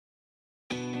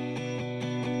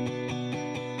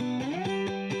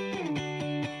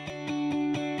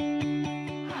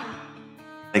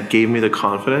It gave me the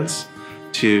confidence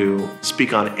to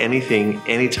speak on anything,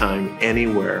 anytime,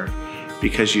 anywhere,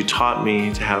 because you taught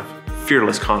me to have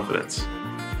fearless confidence.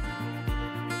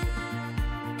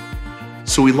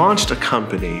 So we launched a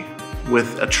company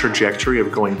with a trajectory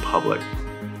of going public.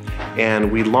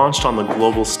 And we launched on the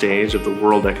global stage of the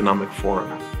World Economic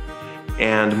Forum.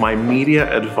 And my media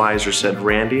advisor said,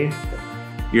 "Randy,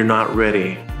 you're not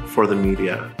ready for the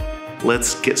media.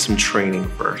 Let's get some training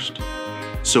first."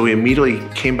 So we immediately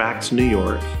came back to New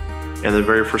York, and the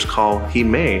very first call he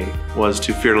made was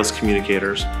to Fearless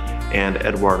Communicators and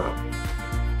Eduardo.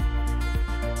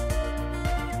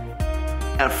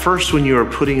 At first, when you were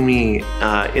putting me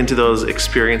into those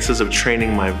experiences of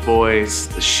training my voice,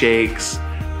 the shakes,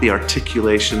 the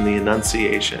articulation, the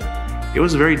enunciation, it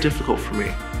was very difficult for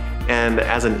me. And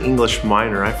as an English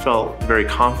minor, I felt very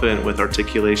confident with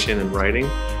articulation and writing,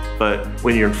 but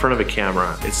when you're in front of a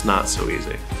camera, it's not so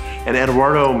easy. And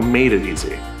Eduardo made it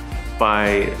easy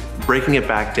by breaking it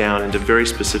back down into very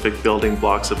specific building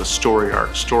blocks of a story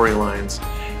arc, storylines,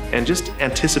 and just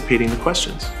anticipating the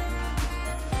questions.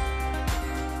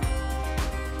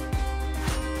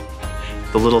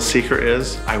 The little secret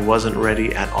is I wasn't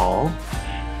ready at all.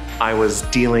 I was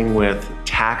dealing with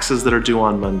taxes that are due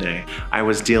on Monday. I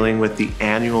was dealing with the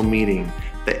annual meeting,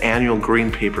 the annual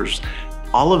green papers,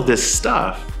 all of this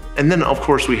stuff. And then of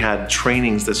course we had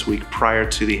trainings this week prior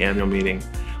to the annual meeting.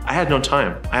 I had no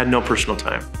time, I had no personal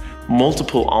time.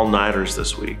 Multiple all-nighters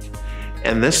this week.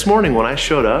 And this morning when I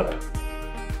showed up,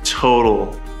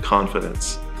 total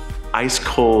confidence, ice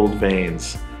cold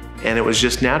veins. And it was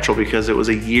just natural because it was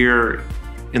a year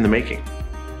in the making.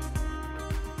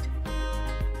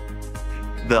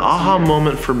 The aha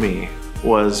moment for me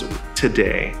was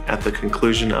today at the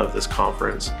conclusion of this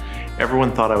conference.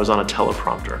 Everyone thought I was on a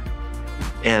teleprompter,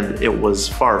 and it was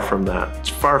far from that. It's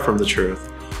far from the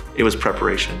truth. It was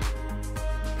preparation.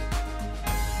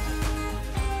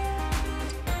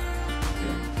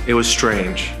 It was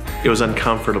strange. It was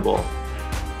uncomfortable.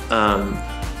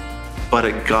 But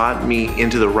it got me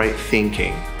into the right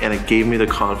thinking, and it gave me the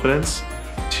confidence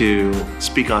to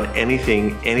speak on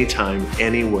anything, anytime,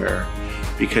 anywhere,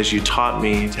 because you taught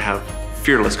me to have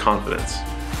fearless confidence.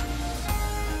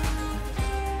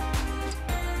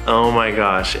 Oh my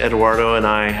gosh, Eduardo and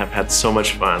I have had so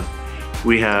much fun.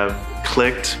 We have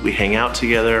clicked, we hang out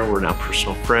together, we're now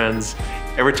personal friends.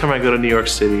 Every time I go to New York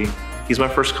City, he's my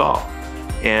first call.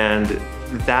 And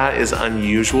that is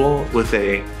unusual with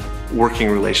a working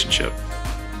relationship.